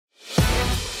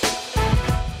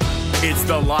It's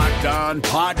the Locked On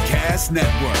Podcast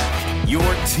Network, your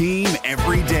team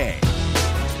every day.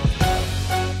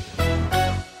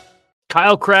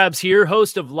 Kyle Krabs here,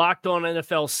 host of Locked On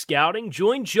NFL Scouting.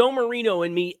 Join Joe Marino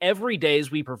and me every day as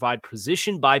we provide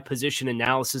position-by-position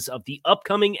analysis of the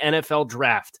upcoming NFL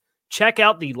Draft. Check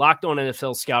out the Locked On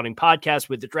NFL Scouting podcast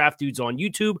with the Draft Dudes on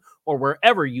YouTube or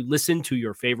wherever you listen to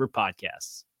your favorite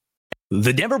podcasts.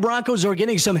 The Denver Broncos are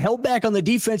getting some help back on the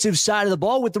defensive side of the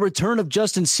ball with the return of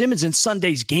Justin Simmons in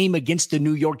Sunday's game against the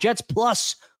New York Jets.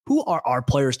 Plus, who are our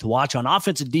players to watch on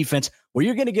offense and defense? Well,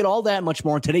 you're going to get all that and much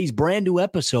more in today's brand new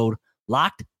episode,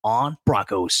 Locked On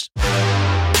Broncos.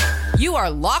 You are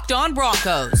Locked On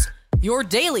Broncos, your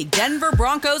daily Denver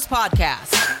Broncos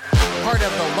podcast. Part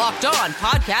of the Locked On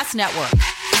Podcast Network,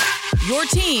 your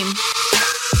team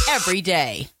every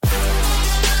day.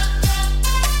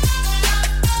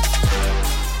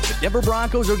 Denver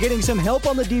Broncos are getting some help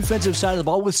on the defensive side of the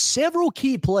ball with several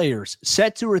key players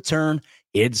set to return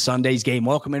in Sunday's game.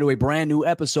 Welcome into a brand new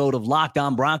episode of Locked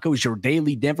On Broncos, your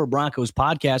daily Denver Broncos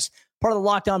podcast, part of the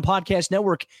Locked On Podcast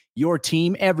Network, your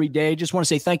team every day. Just want to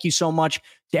say thank you so much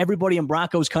to everybody in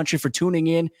Broncos country for tuning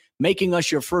in, making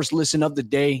us your first listen of the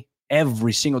day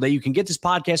every single day. You can get this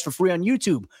podcast for free on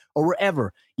YouTube or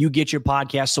wherever you get your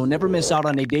podcast. So never miss out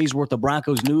on a day's worth of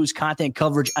Broncos news, content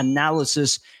coverage,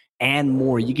 analysis, and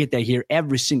more. You get that here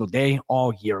every single day,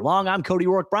 all year long. I'm Cody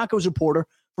Rourke, Broncos reporter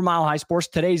for Mile High Sports.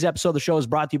 Today's episode of the show is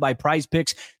brought to you by Prize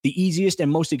Picks, the easiest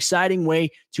and most exciting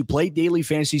way to play daily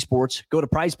fantasy sports. Go to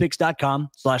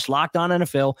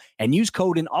prizepicks.com/LockedOnNFL and use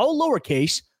code in all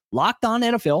lowercase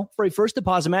LockedOnNFL for a first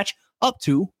deposit match up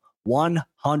to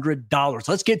 $100.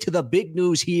 Let's get to the big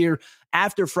news here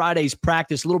after Friday's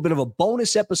practice. A little bit of a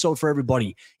bonus episode for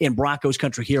everybody in Broncos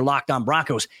country here, Locked On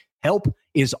Broncos. Help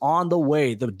is on the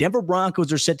way. The Denver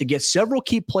Broncos are set to get several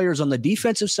key players on the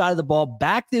defensive side of the ball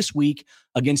back this week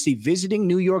against the visiting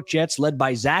New York Jets led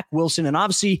by Zach Wilson, and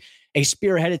obviously a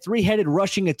spearheaded three-headed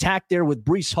rushing attack there with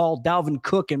Breece Hall, Dalvin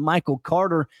Cook, and Michael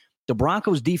Carter. The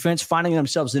Broncos defense finding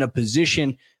themselves in a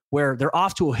position where they're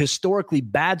off to a historically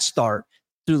bad start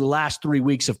through the last 3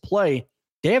 weeks of play.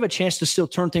 They have a chance to still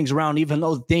turn things around, even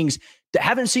though things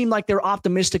haven't seemed like they're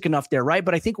optimistic enough there, right?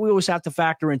 But I think we always have to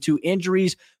factor into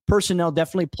injuries. Personnel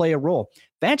definitely play a role.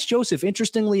 Vance Joseph,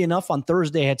 interestingly enough, on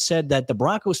Thursday had said that the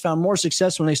Broncos found more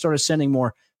success when they started sending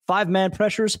more five-man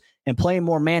pressures and playing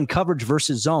more man coverage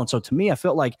versus zone. So to me, I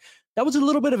felt like that was a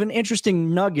little bit of an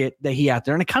interesting nugget that he had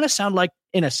there. And it kind of sounded like,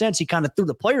 in a sense, he kind of threw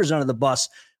the players under the bus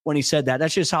when he said that.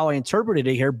 That's just how I interpreted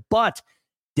it here. But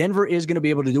Denver is going to be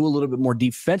able to do a little bit more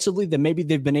defensively than maybe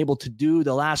they've been able to do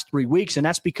the last 3 weeks, and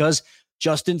that's because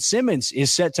Justin Simmons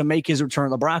is set to make his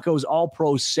return. The Broncos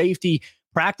all-pro safety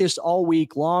practiced all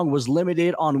week long, was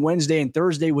limited on Wednesday and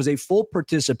Thursday, was a full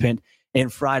participant in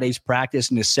Friday's practice,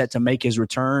 and is set to make his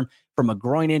return from a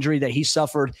groin injury that he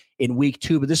suffered in week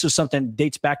 2. But this is something that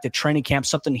dates back to training camp,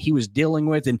 something he was dealing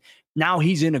with, and now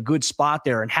he's in a good spot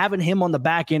there. And having him on the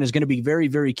back end is going to be very,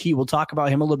 very key. We'll talk about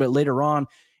him a little bit later on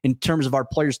in terms of our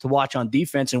players to watch on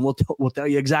defense, and we'll tell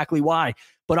you exactly why.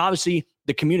 But obviously,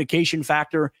 the communication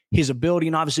factor, his ability,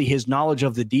 and obviously his knowledge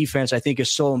of the defense, I think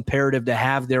is so imperative to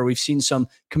have there. We've seen some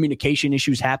communication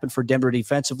issues happen for Denver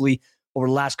defensively over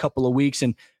the last couple of weeks,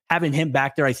 and having him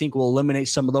back there, I think, will eliminate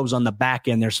some of those on the back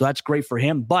end there. So that's great for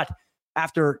him. But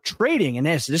after trading, and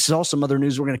this is also some other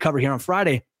news we're going to cover here on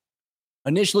Friday,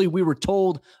 initially, we were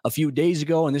told a few days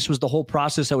ago, and this was the whole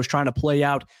process that was trying to play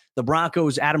out. The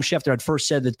Broncos, Adam Schefter had first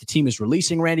said that the team is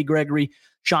releasing Randy Gregory.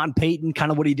 Sean Payton, kind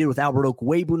of what he did with Albert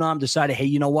Okwuegbunam, decided, hey,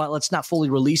 you know what? Let's not fully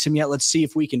release him yet. Let's see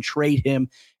if we can trade him.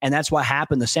 And that's what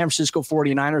happened. The San Francisco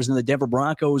 49ers and the Denver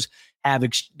Broncos have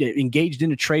engaged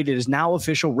in a trade. It is now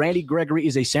official. Randy Gregory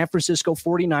is a San Francisco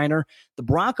 49er. The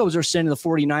Broncos are sending the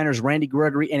 49ers Randy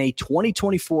Gregory and a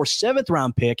 2024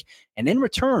 7th-round pick. And in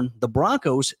return, the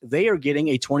Broncos, they are getting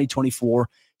a 2024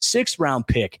 6th-round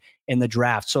pick in the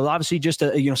draft. So obviously just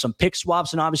some pick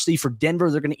swaps. And obviously for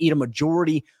Denver, they're going to eat a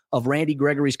majority of Randy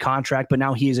Gregory's contract. But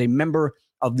now he is a member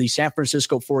of the San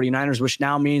Francisco 49ers, which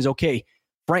now means, okay,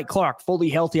 Frank Clark, fully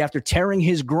healthy after tearing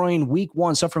his groin week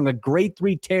 1, suffering a grade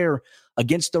 3 tear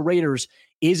against the Raiders,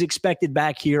 is expected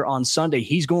back here on Sunday.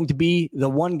 He's going to be the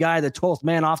one guy, the 12th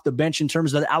man off the bench in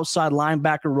terms of the outside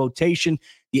linebacker rotation,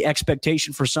 the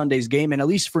expectation for Sunday's game. And at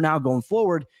least for now going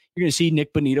forward, you're going to see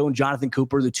Nick Bonito and Jonathan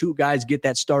Cooper, the two guys, get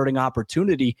that starting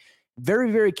opportunity. Very,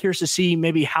 very curious to see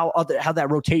maybe how that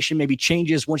rotation maybe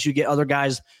changes once you get other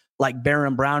guys like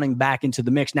Baron Browning back into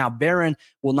the mix. Now, Baron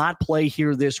will not play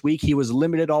here this week. He was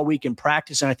limited all week in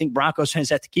practice, and I think Broncos fans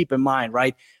have to keep in mind,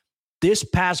 right? This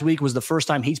past week was the first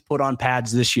time he's put on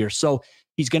pads this year. So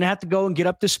he's going to have to go and get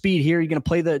up to speed here. You're going to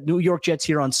play the New York Jets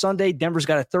here on Sunday. Denver's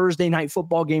got a Thursday night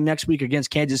football game next week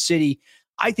against Kansas City.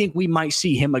 I think we might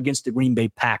see him against the Green Bay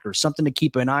Packers, something to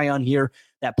keep an eye on here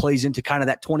that plays into kind of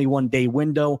that 21-day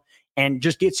window and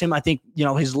just gets him, I think,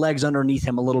 his legs underneath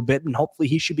him a little bit, and hopefully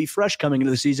he should be fresh coming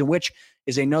into the season, which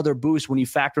is another boost when you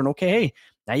factor in, okay, hey,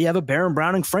 now you have a Baron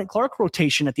Browning, Frank Clark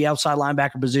rotation at the outside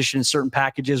linebacker position in certain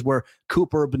packages where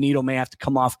Cooper or Benito may have to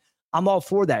come off. I'm all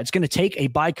for that. It's going to take a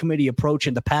by-committee approach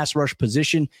in the pass rush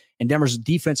position, and Denver's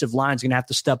defensive line is going to have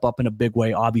to step up in a big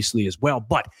way, obviously, as well.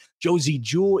 But Josey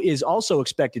Jewell is also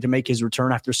expected to make his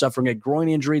return after suffering a groin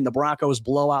injury in the Broncos'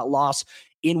 blowout loss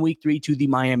in Week 3 to the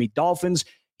Miami Dolphins.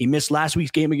 He missed last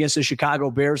week's game against the Chicago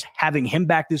Bears. Having him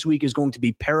back this week is going to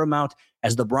be paramount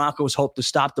as the Broncos hope to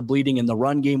stop the bleeding in the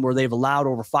run game, where they've allowed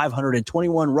over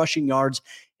 521 rushing yards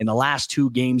in the last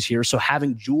 2 games here. So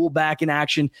having Jewell back in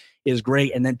action is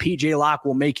great. And then P.J. Locke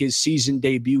will make his season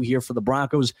debut here for the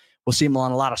Broncos. We'll see him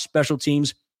on a lot of special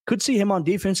teams. Could see him on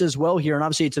defense as well here. And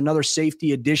obviously it's another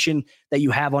safety addition that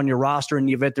you have on your roster in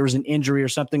the event there was an injury or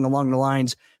something along the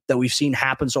lines that we've seen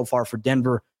happen so far for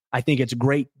Denver. I think it's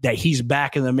great that he's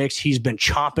back in the mix. He's been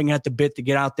chomping at the bit to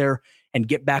get out there and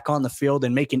get back on the field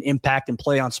and make an impact and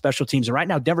play on special teams. And right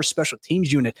now, Denver's special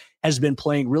teams unit has been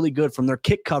playing really good from their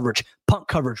kick coverage, punt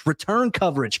coverage, return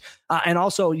coverage, and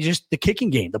also just the kicking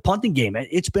game, the punting game.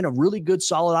 It's been a really good,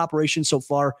 solid operation so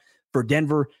far for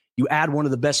Denver. You add one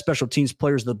of the best special teams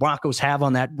players the Broncos have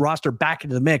on that roster back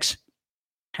into the mix,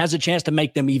 has a chance to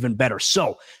make them even better.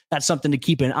 So that's something to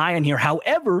keep an eye on here.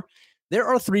 However, there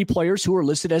are 3 players who are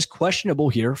listed as questionable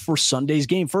here for Sunday's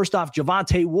game. First off,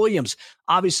 Javonte Williams.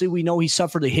 Obviously, we know he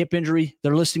suffered a hip injury.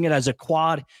 They're listing it as a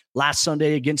quad last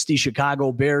Sunday against the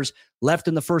Chicago Bears. Left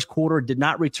in the first quarter, did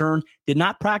not return, did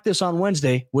not practice on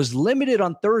Wednesday, was limited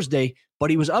on Thursday, but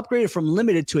he was upgraded from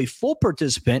limited to a full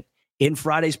participant in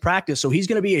Friday's practice. So he's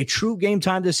going to be a true game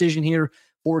time decision here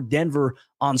for Denver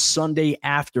on Sunday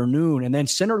afternoon. And then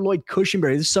center Lloyd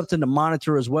Cushenberry, this is something to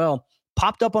monitor as well.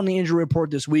 Popped up on the injury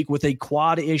report this week with a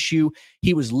quad issue.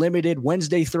 He was limited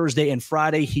Wednesday, Thursday, and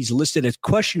Friday. He's listed as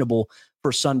questionable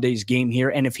for Sunday's game here.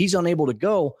 And if he's unable to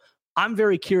go, I'm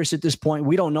very curious at this point.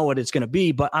 We don't know what it's going to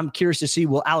be, but I'm curious to see,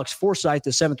 will Alex Forsythe,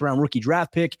 the 7th-round rookie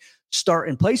draft pick, start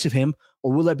in place of him,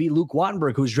 or will that be Luke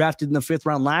Wattenberg, who was drafted in the 5th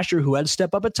round last year, who had to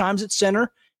step up at times at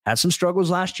center, had some struggles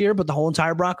last year, but the whole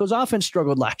entire Broncos offense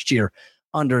struggled last year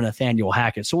under Nathaniel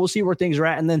Hackett. So we'll see where things are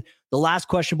at. And then the last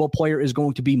questionable player is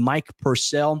going to be Mike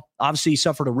Purcell. Obviously, he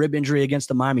suffered a rib injury against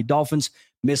the Miami Dolphins,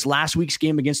 missed last week's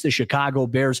game against the Chicago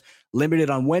Bears, limited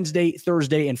on Wednesday,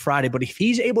 Thursday, and Friday. But if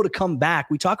he's able to come back,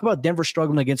 we talk about Denver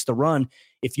struggling against the run.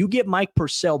 If you get Mike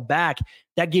Purcell back,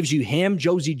 that gives you him,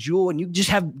 Josey Jewell, and you just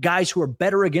have guys who are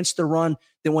better against the run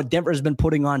than what Denver has been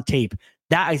putting on tape.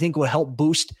 That, I think, will help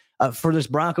boost for this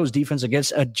Broncos defense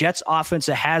against a Jets offense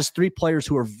that has 3 players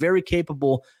who are very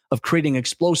capable of creating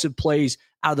explosive plays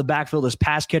out of the backfield as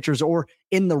pass catchers or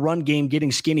in the run game,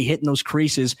 getting skinny, hitting those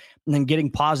creases, and then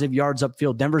getting positive yards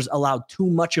upfield. Denver's allowed too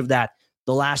much of that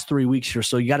the last 3 weeks here,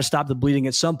 so you got to stop the bleeding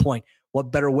at some point.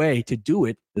 What better way to do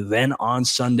it than on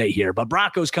Sunday here? But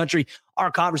Broncos country,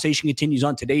 our conversation continues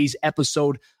on today's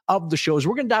episode of the shows.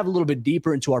 We're going to dive a little bit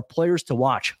deeper into our players to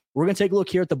watch. We're going to take a look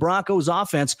here at the Broncos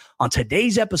offense on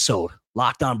today's episode,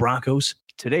 Locked On Broncos.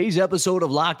 Today's episode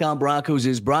of Locked On Broncos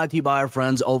is brought to you by our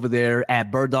friends over there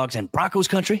at Bird Dogs and Broncos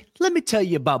Country. Let me tell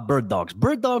you about Bird Dogs.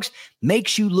 Bird Dogs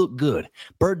makes you look good.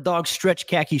 Bird Dogs stretch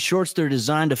khaki shorts. They're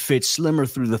designed to fit slimmer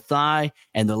through the thigh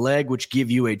and the leg, which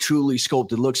give you a truly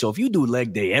sculpted look. So if you do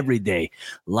leg day every day,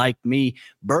 like me,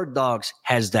 Bird Dogs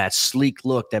has that sleek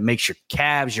look that makes your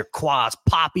calves, your quads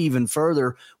pop even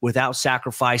further without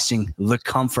sacrificing the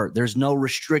comfort. There's no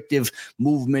restrictive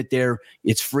movement there.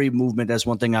 It's free movement. That's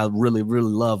one thing I really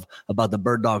love about the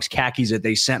Bird Dogs khakis that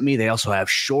they sent me. They also have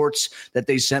shorts that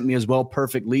they sent me as well.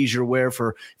 Perfect leisure wear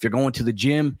for if you're going to the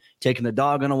gym, taking the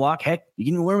dog on a walk. Heck, you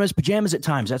can wear them as pajamas at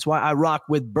times. That's why I rock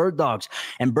with Bird Dogs.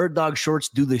 And Bird Dog shorts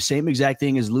do the same exact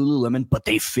thing as Lululemon, but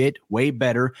they fit way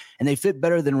better. And they fit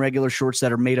better than regular shorts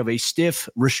that are made of a stiff,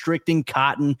 restricting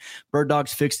cotton. Bird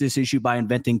Dogs fixed this issue by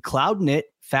inventing Cloud Knit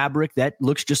fabric that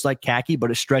looks just like khaki, but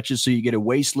it stretches so you get a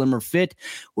way slimmer fit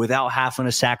without having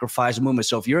to sacrifice movement.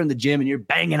 So if you're in the gym and you're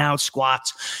banging out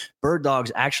squats, Bird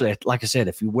Dogs, actually, like I said,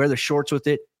 if you wear the shorts with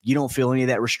it, You don't feel any of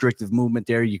that restrictive movement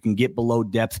there. You can get below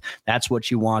depth. That's what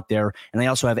you want there. And they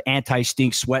also have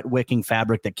anti-stink sweat wicking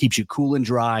fabric that keeps you cool and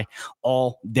dry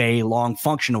all day long,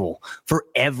 functional for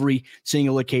every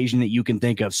single occasion that you can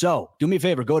think of. So do me a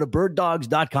favor, go to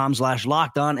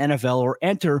birddogs.com/LockedOnNFL or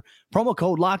enter promo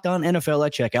code LockedOnNFL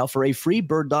at checkout for a free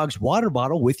Bird Dogs water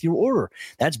bottle with your order.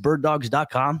 That's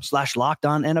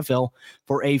birddogs.com/LockedOnNFL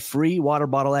for a free water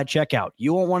bottle at checkout.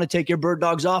 You won't want to take your Bird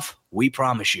Dogs off. We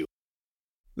promise you.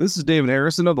 This is David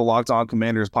Harrison of the Locked On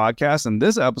Commanders podcast, and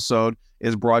this episode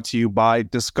is brought to you by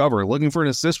Discover. Looking for an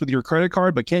assist with your credit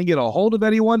card but can't get a hold of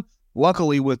anyone?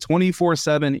 Luckily, with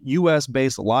 24/7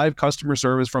 U.S.-based live customer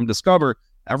service from Discover,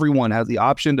 everyone has the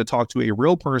option to talk to a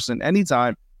real person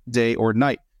anytime, day or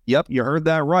night. Yep, you heard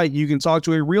that right. You can talk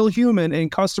to a real human in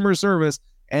customer service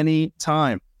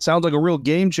anytime. Sounds like a real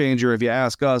game changer if you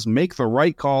ask us. Make the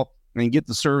right call and get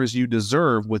the service you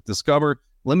deserve with Discover.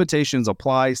 Limitations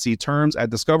apply. See terms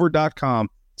at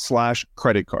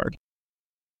discover.com/credit card.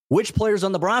 Which players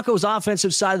on the Broncos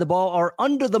offensive side of the ball are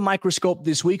under the microscope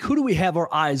this week? Who do we have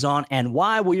our eyes on and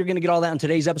why? Well, you're going to get all that in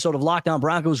today's episode of Locked On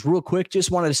Broncos. Real quick,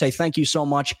 just wanted to say thank you so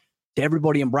much to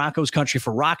everybody in Broncos country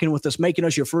for rocking with us, making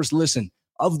us your first listen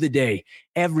of the day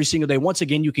every single day. Once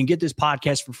again, you can get this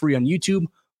podcast for free on YouTube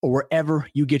or wherever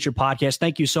you get your podcast.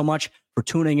 Thank you so much for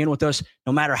tuning in with us,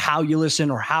 no matter how you listen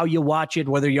or how you watch it,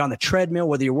 whether you're on the treadmill,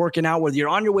 whether you're working out, whether you're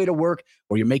on your way to work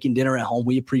or you're making dinner at home.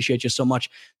 We appreciate you so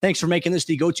much. Thanks for making this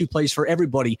the go-to place for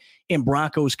everybody in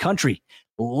Broncos country.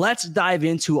 Let's dive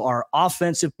into our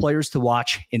offensive players to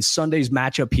watch in Sunday's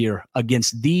matchup here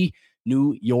against the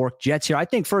New York Jets here. I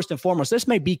think first and foremost, this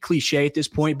may be cliche at this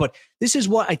point, but this is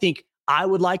what I think I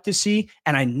would like to see.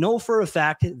 And I know for a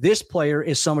fact this player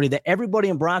is somebody that everybody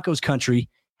in Broncos country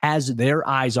has their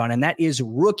eyes on, and that is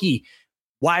rookie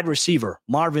wide receiver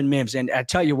Marvin Mims. And I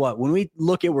tell you what, when we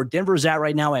look at where Denver's at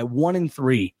right now at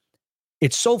 1-3,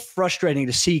 it's so frustrating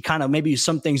to see kind of maybe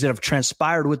some things that have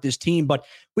transpired with this team. But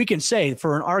we can say,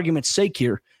 for an argument's sake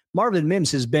here, Marvin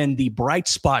Mims has been the bright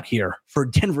spot here for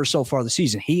Denver so far this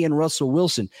season. He and Russell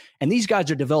Wilson. And these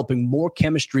guys are developing more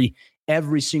chemistry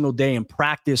every single day in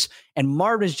practice. And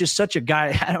Marvin is just such a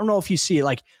guy. I don't know if you see it,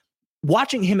 like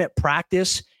watching him at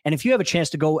practice. And if you have a chance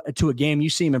to go to a game, you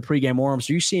see him in pregame warm-ups,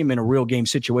 or you see him in a real game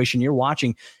situation you're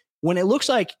watching, when it looks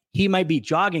like he might be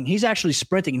jogging, he's actually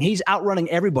sprinting and he's outrunning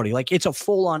everybody. Like it's a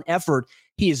full-on effort.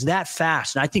 He is that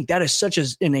fast. And I think that is such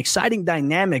an exciting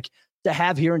dynamic to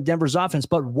have here in Denver's offense.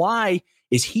 But why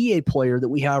is he a player that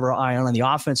we have our eye on the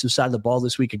offensive side of the ball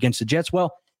this week against the Jets?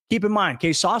 Well, keep in mind,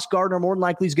 Sauce Gardner more than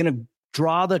likely is going to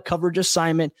draw the coverage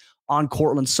assignment on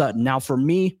Courtland Sutton. Now, for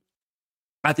me,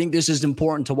 I think this is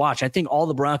important to watch. I think all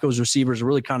the Broncos receivers are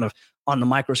really kind of on the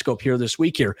microscope here this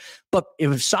week here. But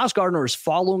if Sauce Gardner is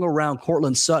following around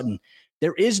Courtland Sutton,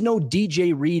 there is no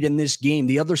DJ Reed in this game.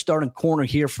 The other starting corner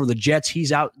here for the Jets,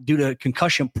 he's out due to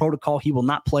concussion protocol. He will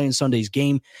not play in Sunday's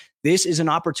game. This is an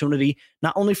opportunity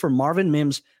not only for Marvin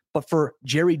Mims, but for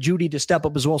Jerry Jeudy to step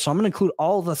up as well. So I'm going to include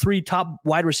all the three top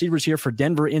wide receivers here for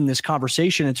Denver in this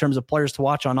conversation in terms of players to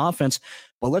watch on offense.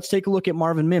 But let's take a look at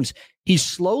Marvin Mims. He's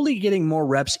slowly getting more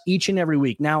reps each and every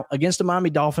week. Now, against the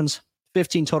Miami Dolphins,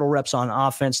 15 total reps on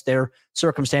offense there.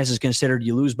 Circumstances considered,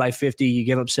 you lose by 50, you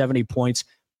give up 70 points.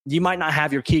 You might not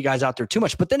have your key guys out there too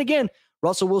much. But then again,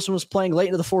 Russell Wilson was playing late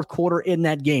into the fourth quarter in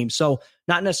that game. So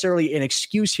not necessarily an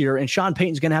excuse here. And Sean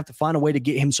Payton's going to have to find a way to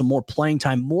get him some more playing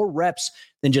time, more reps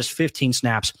than just 15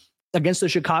 snaps. Against the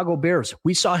Chicago Bears,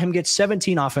 we saw him get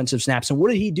 17 offensive snaps. And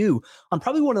what did he do? On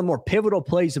probably one of the more pivotal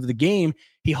plays of the game,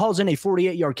 he hauls in a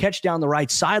 48-yard catch down the right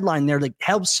sideline there that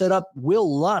helps set up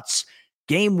Will Lutz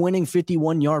game-winning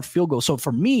 51-yard field goal. So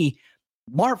for me,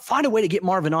 find a way to get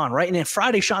Marvin on, right? And then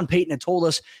Friday, Sean Payton had told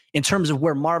us in terms of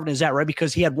where Marvin is at, right?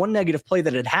 Because he had one negative play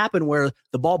that had happened where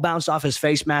the ball bounced off his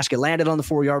face mask. It landed on the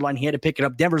 4-yard line. He had to pick it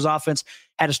up. Denver's offense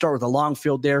had to start with a long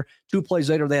field there. 2 plays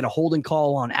later, they had a holding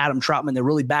call on Adam Troutman that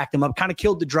really backed him up, kind of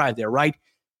killed the drive there, right?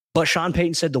 But Sean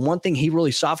Payton said the one thing he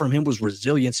really saw from him was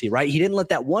resiliency, right? He didn't let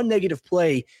that one negative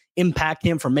play impact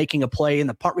him from making a play. In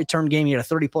the punt return game, he had a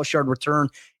 30-plus yard return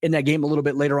in that game a little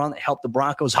bit later on that helped the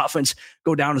Broncos offense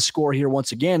go down and score here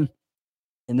once again.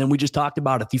 And then we just talked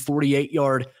about it, the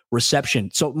 48-yard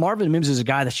reception. So Marvin Mims is a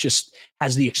guy that's just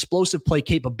has the explosive play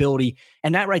capability.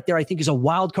 And that right there, I think, is a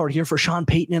wild card here for Sean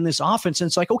Payton in this offense. And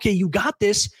it's like, okay, you got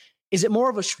this. Is it more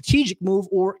of a strategic move,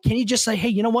 or can you just say, hey,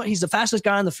 you know what? He's the fastest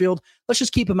guy on the field. Let's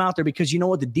just keep him out there because you know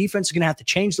what? The defense is going to have to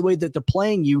change the way that they're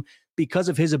playing you because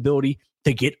of his ability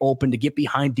to get open, to get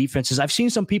behind defenses. I've seen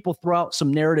some people throw out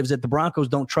some narratives that the Broncos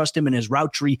don't trust him in his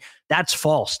route tree. That's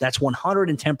false. That's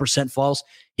 110% false.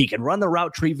 He can run the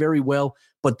route tree very well,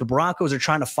 But the Broncos are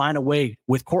trying to find a way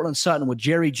with Cortland Sutton, with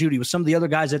Jerry Jeudy, with some of the other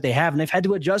guys that they have, and they've had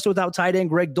to adjust without tight end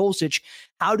Greg Dulcich.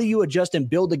 How do you adjust and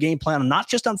build a game plan, not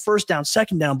just on first down,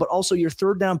 second down, but also your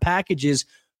third down packages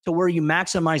to where you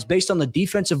maximize based on the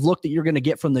defensive look that you're going to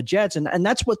get from the Jets? And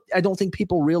that's what I don't think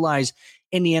people realize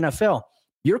in the NFL.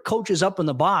 Your coach is up in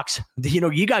the box.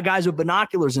 You got guys with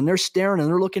binoculars and they're staring and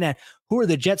they're looking at who are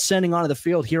the Jets sending onto the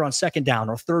field here on second down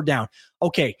or third down.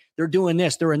 Okay, they're doing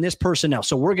this. They're in this personnel.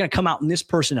 So we're going to come out in this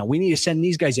personnel. We need to send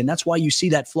these guys in. That's why you see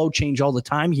that flow change all the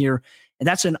time here. And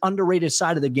that's an underrated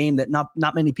side of the game that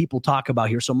not many people talk about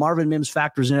here. So Marvin Mims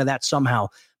factors into that somehow.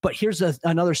 But here's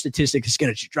another statistic that's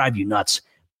going to drive you nuts.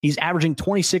 He's averaging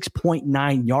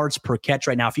 26.9 yards per catch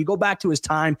right now. If you go back to his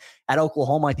time at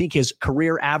Oklahoma, I think his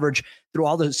career average through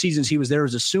all the seasons he was there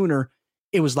as a Sooner,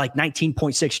 it was like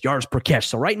 19.6 yards per catch.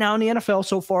 So right now in the NFL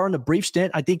so far in the brief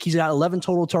stint, I think he's got 11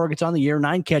 total targets on the year,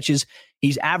 9 catches.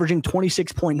 He's averaging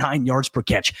 26.9 yards per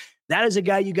catch. That is a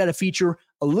guy you got to feature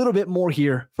a little bit more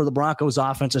here for the Broncos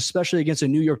offense, especially against a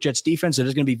New York Jets defense that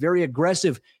is going to be very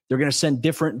aggressive. They're going to send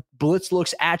different blitz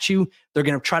looks at you. They're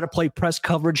going to try to play press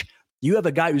coverage. You have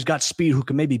a guy who's got speed who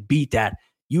can maybe beat that.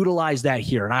 Utilize that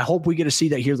here. And I hope we get to see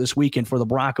that here this weekend for the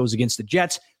Broncos against the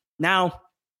Jets. Now,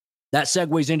 that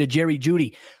segues into Jerry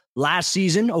Jeudy. Last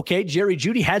season, okay, Jerry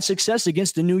Jeudy had success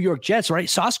against the New York Jets, right?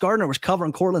 Sauce Gardner was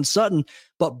covering Cortland Sutton,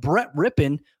 but Brett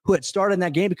Rippon, who had started in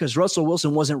that game because Russell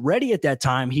Wilson wasn't ready at that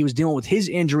time, he was dealing with his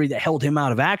injury that held him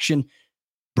out of action.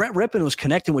 Brett Rippon was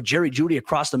connecting with Jerry Jeudy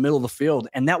across the middle of the field,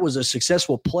 and that was a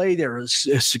successful play there, a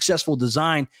successful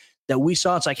design that we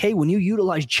saw. It's like, hey, when you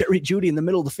utilize Jerry Jeudy in the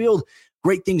middle of the field,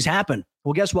 great things happen.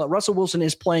 Well, guess what? Russell Wilson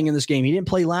is playing in this game. He didn't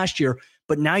play last year,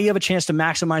 but now you have a chance to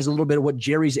maximize a little bit of what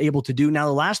Jerry's able to do. Now,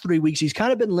 the last 3 weeks, he's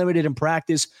kind of been limited in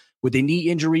practice with a knee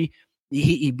injury.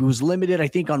 He was limited, I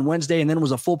think, on Wednesday, and then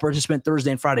was a full participant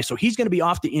Thursday and Friday. So he's going to be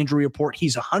off the injury report.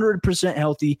 He's 100%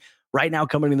 healthy right now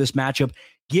coming into this matchup.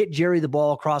 Get Jerry the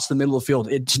ball across the middle of the field.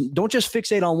 Don't just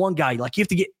fixate on one guy. Like, you have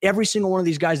to get every single one of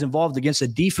these guys involved against a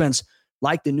defense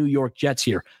like the New York Jets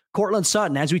here. Cortland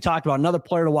Sutton, as we talked about, another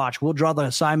player to watch. We'll draw the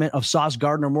assignment of Sauce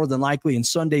Gardner more than likely in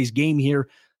Sunday's game here.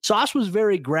 Sauce was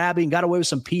very grabby, got away with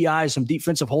some PIs, some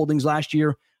defensive holdings last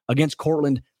year against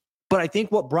Cortland. But I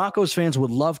think what Broncos fans would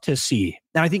love to see,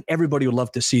 and I think everybody would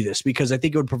love to see this because I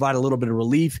think it would provide a little bit of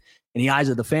relief in the eyes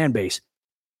of the fan base.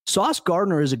 Sauce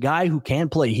Gardner is a guy who can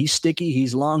play. He's sticky.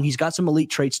 He's long. He's got some elite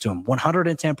traits to him,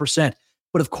 110%.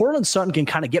 But if Cortland Sutton can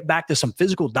kind of get back to some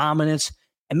physical dominance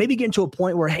and maybe get into a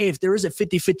point where, hey, if there is a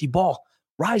 50-50 ball,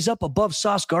 rise up above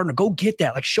Sauce Gardner. Go get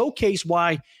that. Like, showcase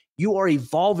why you are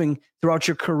evolving throughout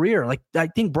your career. Like, I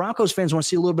think Broncos fans want to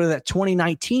see a little bit of that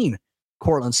 2019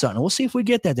 Cortland Sutton. We'll see if we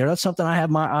get that there. That's something I have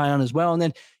my eye on as well. And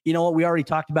then, you know what, we already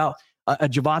talked about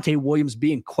Javonte Williams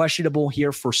being questionable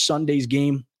here for Sunday's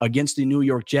game against the New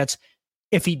York Jets.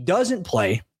 If he doesn't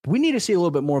play, we need to see a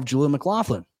little bit more of Jaleel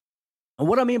McLaughlin. And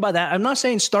what I mean by that, I'm not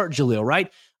saying start Jaleel, right?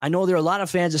 I know there are a lot of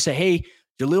fans that say, hey,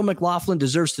 Jaleel McLaughlin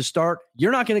deserves to start.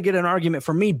 You're not going to get an argument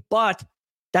from me, but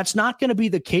that's not going to be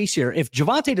the case here. If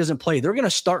Javonte doesn't play, they're going to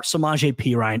start Samaje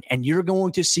Perine, and you're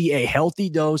going to see a healthy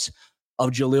dose of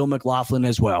Jaleel McLaughlin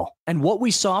as well. And what we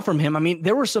saw from him, I mean,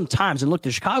 there were some times, and look,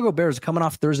 the Chicago Bears are coming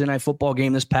off Thursday night football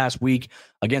game this past week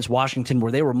against Washington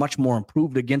where they were much more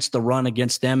improved against the run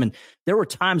against them. And there were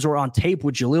times where on tape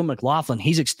with Jaleel McLaughlin,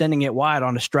 he's extending it wide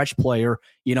on a stretch player.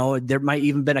 You know, there might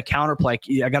even been a counter play.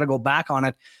 I got to go back on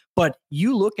it. But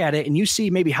you look at it and you see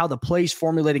maybe how the play's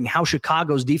formulating, how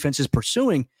Chicago's defense is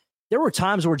pursuing. There were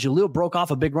times where Jaleel broke off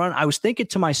a big run. I was thinking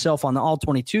to myself on the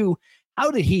All-22,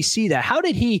 how did he see that? How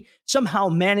did he somehow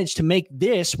manage to make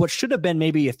this, what should have been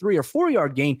maybe a 3 or 4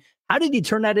 yard gain, how did he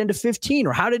turn that into 15?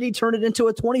 Or how did he turn it into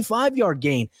a 25-yard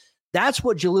gain? That's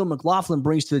what Jaleel McLaughlin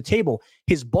brings to the table.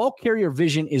 His ball carrier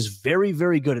vision is very,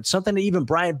 very good. It's something that even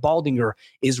Brian Baldinger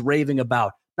is raving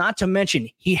about. Not to mention,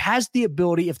 he has the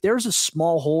ability, if there's a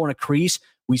small hole in a crease,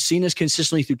 we've seen this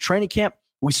consistently through training camp.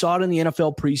 We saw it in the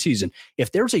NFL preseason.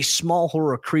 If there's a small hole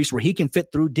or a crease where he can fit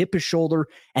through, dip his shoulder,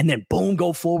 and then boom,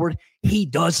 go forward, he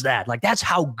does that. Like, that's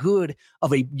how good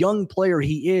of a young player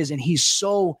he is, and he's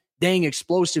so dang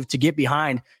explosive to get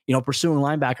behind, you know, pursuing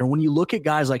linebacker. When you look at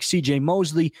guys like C.J.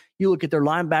 Mosley, you look at their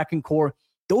linebacking core,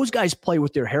 those guys play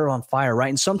with their hair on fire, right?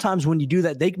 And sometimes when you do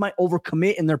that, they might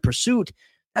overcommit in their pursuit.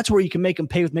 That's where you can make them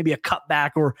pay with maybe a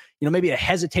cutback or, you know, maybe a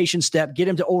hesitation step, get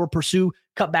him to over pursue,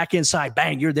 cut back inside,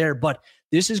 bang, you're there. But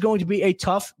this is going to be a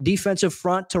tough defensive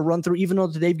front to run through, even though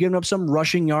they've given up some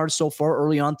rushing yards so far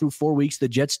early on through 4 weeks. The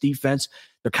Jets defense,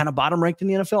 they're kind of bottom ranked in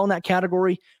the NFL in that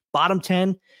category, bottom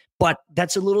 10. But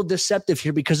that's a little deceptive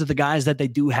here because of the guys that they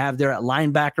do have there at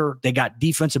linebacker. They got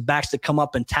defensive backs that come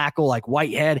up and tackle like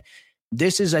Whitehead.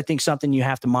 This is, I think, something you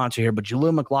have to monitor here. But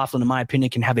Jaleel McLaughlin, in my opinion,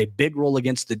 can have a big role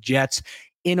against the Jets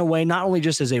in a way, not only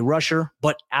just as a rusher,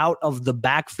 but out of the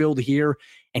backfield here.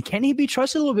 And can he be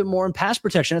trusted a little bit more in pass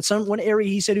protection? That's one area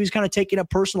he said he was kind of taking it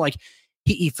personal. Like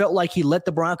he felt like he let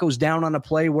the Broncos down on a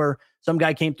play where some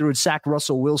guy came through and sacked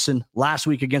Russell Wilson last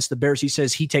week against the Bears. He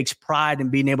says he takes pride in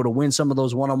being able to win some of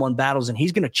those one-on-one battles, and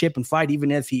he's going to chip and fight even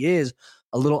if he is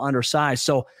a little undersized.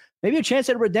 So maybe a chance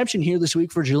at redemption here this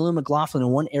week for Jaleel McLaughlin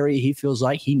in one area he feels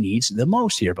like he needs the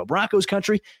most here. But Broncos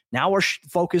country, now our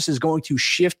focus is going to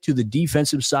shift to the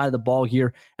defensive side of the ball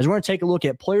here, as we're going to take a look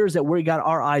at players that we got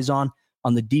our eyes on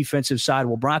the defensive side.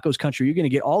 Well, Broncos country, you're going to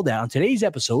get all that on today's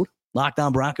episode, Locked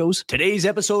On Broncos. Today's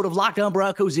episode of Locked On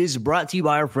Broncos is brought to you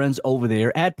by our friends over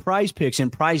there at Prize Picks.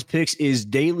 And Prize Picks is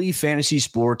daily fantasy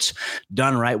sports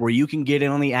done right, where you can get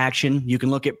in on the action. You can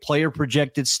look at player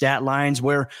projected stat lines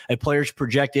where a player's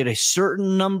projected a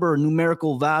certain number,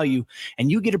 numerical value,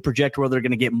 and you get to project whether they're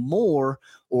going to get more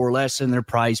or less than their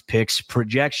Prize Picks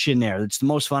projection there. It's the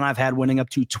most fun I've had, winning up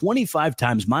to 25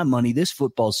 times my money this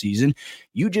football season.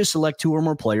 You just select 2 or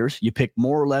more players, you pick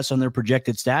more or less on their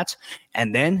projected stats,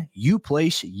 and then you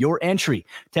place your entry.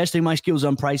 Testing my skills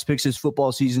on Prize Picks this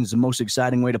football season is the most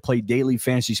exciting way to play daily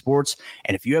fantasy sports.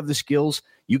 And if you have the skills,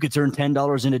 you could turn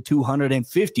 $10 into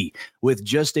 $250 with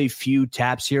just a few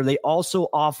taps here. They also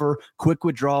offer quick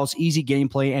withdrawals, easy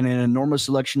gameplay, and an enormous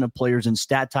selection of players and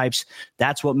stat types.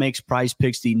 That's what makes Prize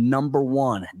Picks the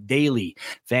 #1 daily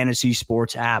fantasy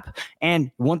sports app.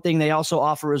 And one thing they also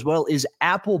offer as well is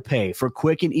Apple Pay for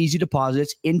quick and easy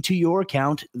deposits into your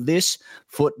account this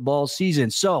football season.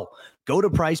 So go to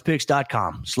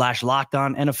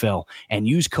prizepicks.com/LockedOnNFL and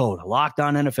use code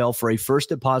LockedOnNFL for a first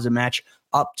deposit match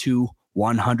up to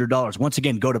 $100. Once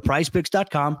again, go to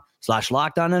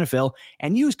prizepicks.com/LockedOnNFL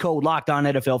and use code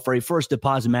LockedOnNFL for a first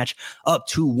deposit match up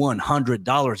to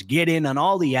 $100. Get in on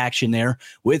all the action there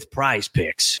with Prize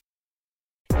Picks.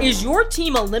 Is your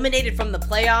team eliminated from the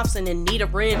playoffs and in need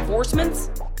of reinforcements?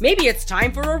 Maybe it's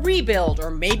time for a rebuild, or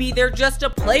maybe they're just a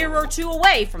player or two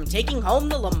away from taking home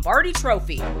the Lombardi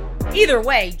Trophy. Either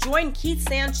way, join Keith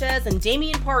Sanchez and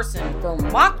Damian Parson for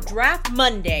Mock Draft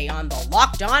Monday on the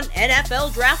Locked On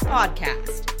NFL Draft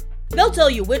Podcast. They'll tell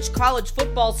you which college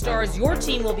football stars your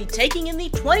team will be taking in the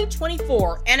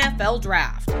 2024 NFL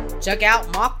Draft. Check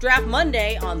out Mock Draft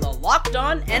Monday on the Locked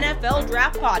On NFL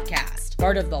Draft Podcast,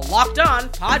 part of the Locked On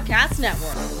Podcast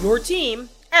Network, your team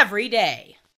every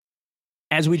day.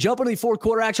 As we jump into the fourth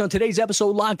quarter action on today's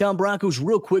episode, Locked On Broncos,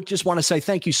 real quick, just want to say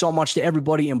thank you so much to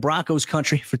everybody in Broncos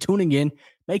country for tuning in,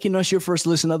 making us your first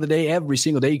listen of the day every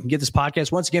single day. You can get this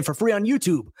podcast once again for free on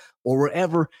YouTube or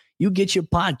wherever you get your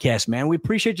podcast, man. We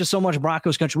appreciate you so much,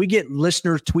 Broncos country. We get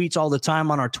listener tweets all the time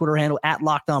on our Twitter handle at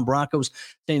Locked On Broncos,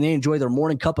 saying they enjoy their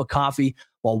morning cup of coffee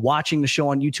while watching the show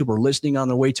on YouTube or listening on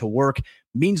their way to work.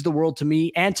 Means the world to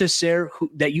me and to Sarah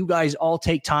that you guys all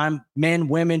take time, men,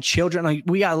 women, children. Like,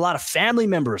 we got a lot of family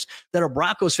members that are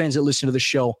Broncos fans that listen to the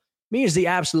show. Means the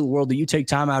absolute world that you take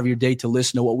time out of your day to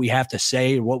listen to what we have to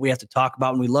say or what we have to talk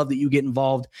about. And we love that you get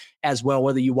involved as well,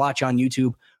 whether you watch on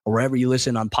YouTube or wherever you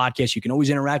listen on podcasts. You can always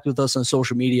interact with us on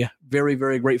social media. Very,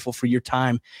 very grateful for your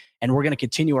time. And we're going to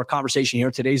continue our conversation here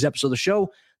in today's episode of the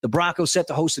show. The Broncos set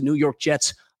to host the New York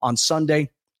Jets on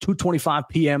Sunday, 2:25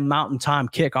 p.m. Mountain Time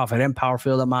kickoff at Empower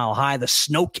Field at Mile High. The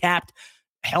snow-capped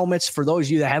helmets, for those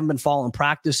of you that haven't been following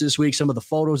practice this week, some of the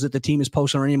photos that the team is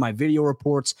posting on any of my video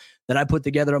reports that I put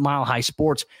together at Mile High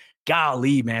Sports,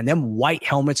 golly, man, them white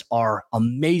helmets are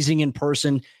amazing in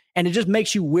person. And it just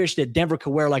makes you wish that Denver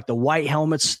could wear like the white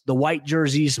helmets, the white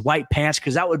jerseys, white pants,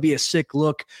 because that would be a sick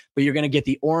look. But you're going to get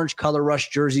the orange Color Rush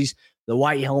jerseys, the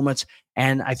white helmets,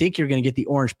 and I think you're going to get the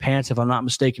orange pants, if I'm not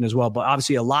mistaken, as well. But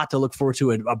obviously a lot to look forward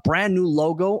to. A brand new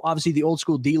logo, obviously the old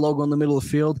school D logo in the middle of the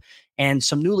field, and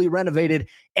some newly renovated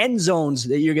end zones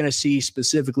that you're going to see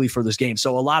specifically for this game.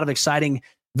 So a lot of exciting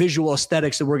visual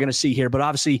aesthetics that we're going to see here. But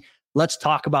obviously, let's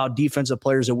talk about defensive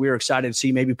players that we're excited to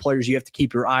see, maybe players you have to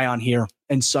keep your eye on here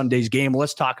in Sunday's game.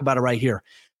 Let's talk about it right here.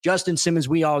 Justin Simmons,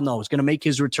 we all know, is going to make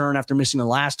his return after missing the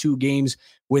last 2 games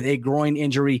with a groin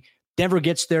injury. Denver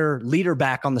gets their leader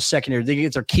back on the secondary. They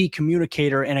get their key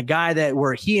communicator and a guy that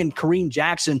where he and Kareem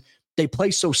Jackson, they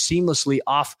play so seamlessly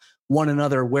off one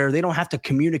another where they don't have to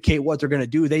communicate what they're going to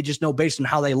do. They just know based on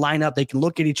how they line up. They can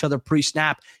look at each other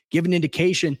pre-snap, give an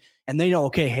indication, and they know,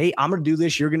 okay, hey, I'm going to do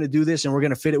this, you're going to do this, and we're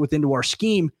going to fit it within our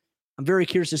scheme. I'm very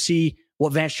curious to see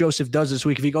what Vance Joseph does this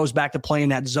week, if he goes back to playing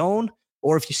that zone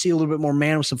or if you see a little bit more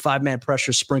man with some 5-man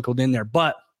pressure sprinkled in there.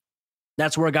 But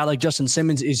that's where a guy like Justin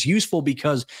Simmons is useful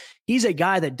because he's a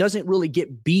guy that doesn't really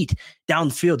get beat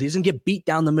downfield. He doesn't get beat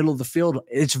down the middle of the field.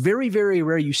 It's very, very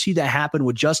rare you see that happen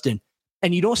with Justin.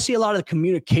 and you don't see a lot of the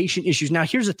communication issues. Now,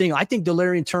 here's the thing. I think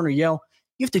Delarian Turner-Yell,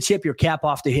 you have to tip your cap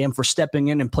off to him for stepping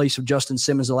in place of Justin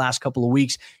Simmons the last couple of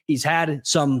weeks. He's had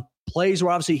some plays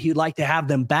where obviously he'd like to have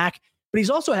them back, but he's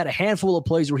also had a handful of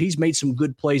plays where he's made some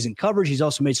good plays in coverage. He's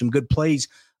also made some good plays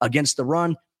against the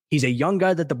run. He's a young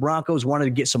guy that the Broncos wanted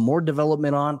to get some more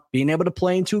development on. Being able to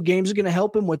play in 2 games is going to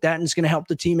help him with that, and it's going to help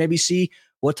the team maybe see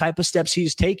what type of steps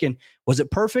he's taken. Was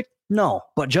it perfect? No.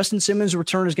 But Justin Simmons'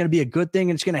 return is going to be a good thing,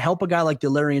 and it's going to help a guy like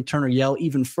Delarian Turner-Yell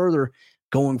even further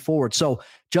going forward. So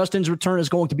Justin's return is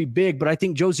going to be big, but I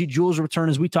think Josey Jewell's return,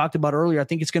 as we talked about earlier, I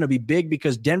think it's going to be big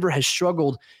because Denver has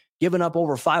struggled, giving up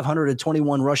over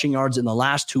 521 rushing yards in the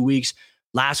last 2 weeks.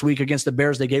 Last week against the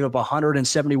Bears, they gave up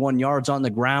 171 yards on the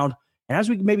ground. And as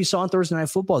we maybe saw on Thursday Night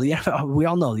Football, the NFL, we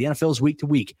all know the NFL is week to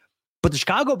week. But the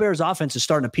Chicago Bears offense is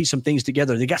starting to piece some things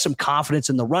together. They got some confidence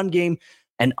in the run game.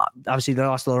 And obviously, they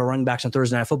lost a lot of running backs on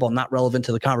Thursday Night Football. Not relevant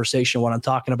to the conversation, what I'm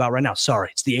talking about right now. Sorry,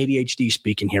 it's the ADHD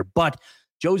speaking here. But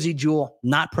Josey Jewell,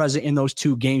 not present in those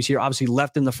 2 games here. Obviously,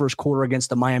 left in the first quarter against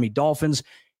the Miami Dolphins.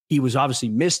 He was obviously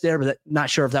missed there, but not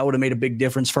sure if that would have made a big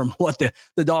difference from what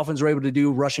the Dolphins were able to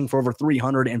do, rushing for over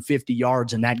 350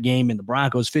 yards in that game in the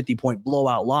Broncos' 50-point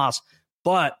blowout loss.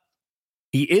 But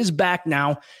he is back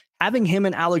now, having him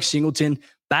and Alex Singleton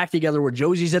back together where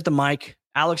Josey's at the mic,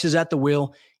 Alex is at the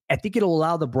wheel. I think it'll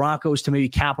allow the Broncos to maybe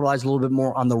capitalize a little bit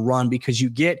more on the run because you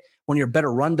get one of your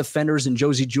better run defenders in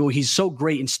Josey Jewell. He's so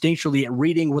great instinctually at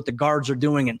reading what the guards are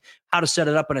doing and how to set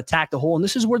it up and attack the hole. And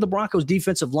this is where the Broncos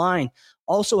defensive line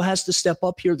also has to step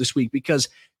up here this week because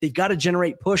they've got to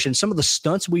generate push. And some of the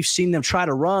stunts we've seen them try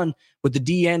to run with the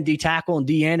D-end, D-tackle, and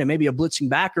D-end, and maybe a blitzing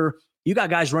backer, you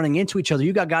got guys running into each other.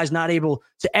 You got guys not able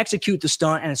to execute the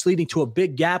stunt, and it's leading to a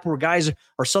big gap where guys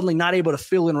are suddenly not able to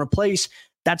fill and replace.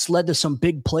 That's led to some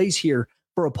big plays here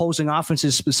for opposing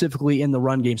offenses, specifically in the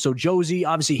run game. So Josey,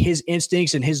 obviously his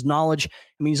instincts and his knowledge,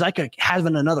 I mean, he's like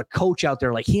having another coach out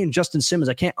there, like he and Justin Simmons.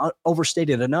 I can't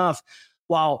overstate it enough.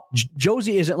 While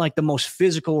Josey isn't like the most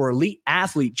physical or elite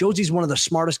athlete, Josey's one of the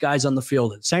smartest guys on the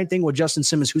field. Same thing with Justin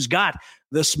Simmons, who's got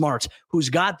the smarts, who's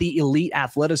got the elite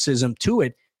athleticism to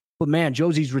it. But man,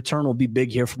 Josey's return will be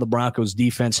big here for the Broncos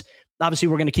defense. Obviously,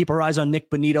 we're going to keep our eyes on Nick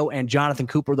Bonito and Jonathan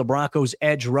Cooper, the Broncos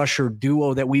edge rusher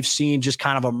duo that we've seen just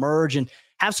kind of emerge and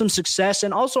have some success.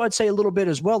 And also, I'd say a little bit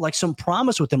as well, like some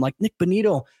promise with them, like Nick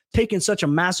Bonito taking such a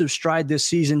massive stride this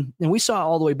season. And we saw it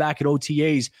all the way back at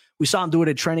OTAs. We saw him do it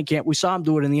at training camp. We saw him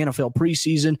do it in the NFL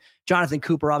preseason. Jonathan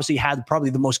Cooper obviously had probably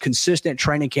the most consistent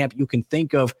training camp you can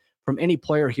think of from any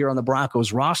player here on the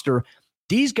Broncos roster.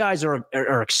 These guys are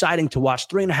exciting to watch.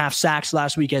 3.5 sacks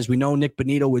last week, as we know. Nick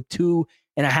Bonito with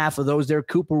 2.5 of those there.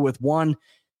 Cooper with 1.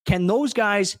 Can those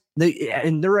guys,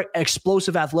 and their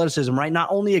explosive athleticism, right? Not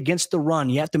only against the run,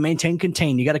 you have to maintain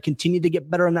contain. You got to continue to get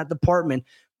better in that department.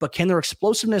 But can their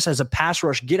explosiveness as a pass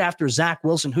rush get after Zach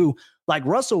Wilson, who, like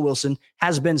Russell Wilson,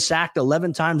 has been sacked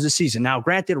 11 times this season? Now,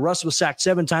 granted, Russ was sacked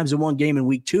 7 times in one game in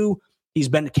week 2. He's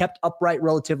been kept upright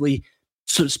relatively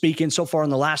speaking so far in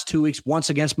the last 2 weeks. Once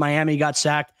against Miami, he got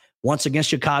sacked. Once against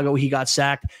Chicago, he got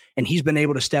sacked. And he's been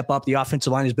able to step up. The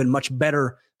offensive line has been much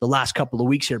better the last couple of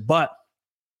weeks here. But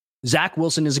Zach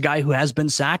Wilson is a guy who has been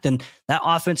sacked. And that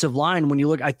offensive line, when you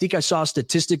look, I think I saw a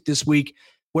statistic this week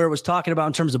where it was talking about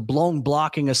in terms of blown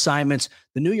blocking assignments.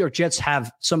 The New York Jets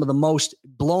have some of the most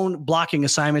blown blocking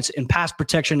assignments in pass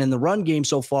protection in the run game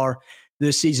so far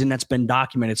this season that's been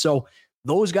documented. So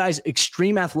those guys,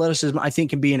 extreme athleticism, I think,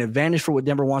 can be an advantage for what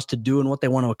Denver wants to do and what they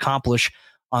want to accomplish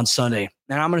on Sunday.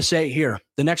 And I'm going to say it here,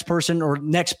 the next person or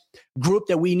next group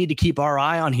that we need to keep our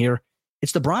eye on here,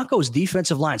 it's the Broncos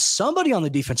defensive line. Somebody on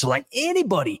the defensive line,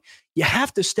 anybody, you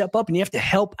have to step up and you have to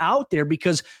help out there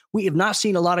because we have not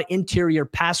seen a lot of interior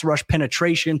pass rush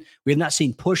penetration. We have not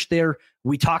seen push there.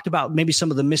 We talked about maybe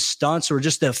some of the missed stunts or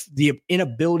just the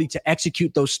inability to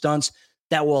execute those stunts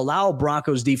that will allow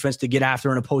Broncos defense to get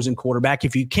after an opposing quarterback.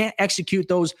 If you can't execute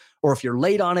those or if you're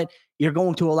late on it, you're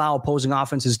going to allow opposing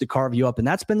offenses to carve you up. And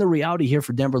that's been the reality here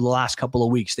for Denver the last couple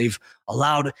of weeks. They've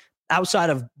allowed, outside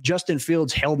of Justin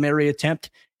Fields' Hail Mary attempt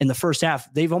in the first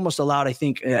half, they've almost allowed, I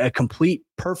think, a complete,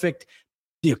 perfect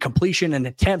completion and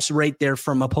attempts rate there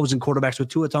from opposing quarterbacks with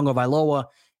Tua Tagovailoa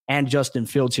and Justin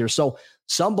Fields here. So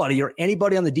somebody or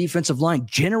anybody on the defensive line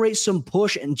generate some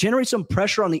push and generate some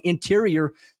pressure on the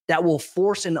interior that will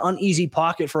force an uneasy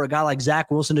pocket for a guy like Zach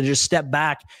Wilson to just step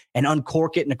back and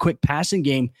uncork it in a quick passing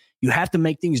game. You have to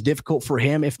make things difficult for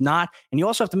him. If not, and you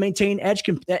also have to maintain edge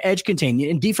contain.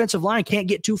 And defensive line can't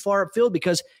get too far upfield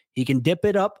because he can dip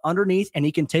it up underneath and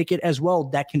he can take it as well.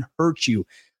 That can hurt you.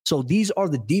 So these are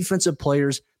the defensive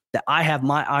players that I have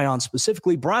my eye on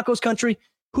specifically. Broncos country,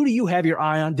 Who do you have your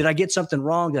eye on? Did I get something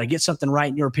wrong? Did I get something right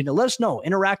in your opinion? Let us know.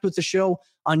 Interact with the show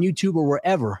on YouTube or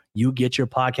wherever you get your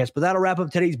podcast. But that'll wrap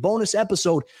up today's bonus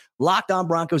episode, Locked On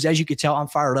Broncos. As you can tell, I'm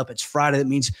fired up. It's Friday. That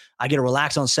means I get to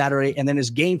relax on Saturday. And then it's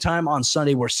game time on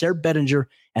Sunday where Sarah Bettinger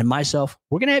and myself,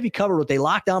 we're going to have you covered with a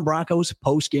Locked On Broncos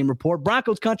post-game report.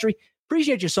 Broncos country,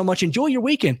 appreciate you so much. Enjoy your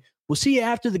weekend. We'll see you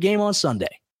after the game on Sunday.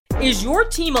 Is your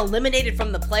team eliminated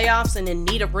from the playoffs and in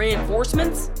need of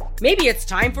reinforcements? Maybe it's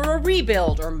time for a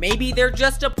rebuild, or maybe they're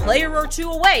just a player or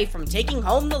two away from taking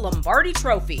home the Lombardi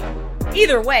Trophy.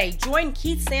 Either way, join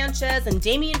Keith Sanchez and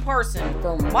Damian Parson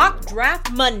for Mock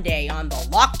Draft Monday on the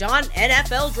Locked On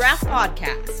NFL Draft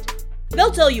Podcast. They'll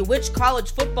tell you which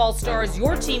college football stars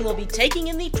your team will be taking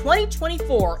in the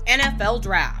 2024 NFL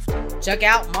Draft. Check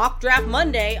out Mock Draft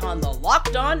Monday on the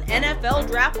Locked On NFL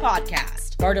Draft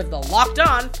Podcast, part of the Locked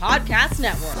On Podcast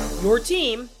Network, your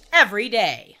team every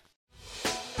day.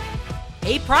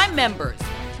 Hey, Prime members,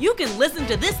 you can listen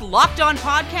to this Locked On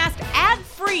podcast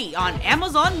ad-free on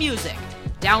Amazon Music.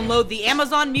 Download the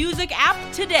Amazon Music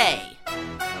app today.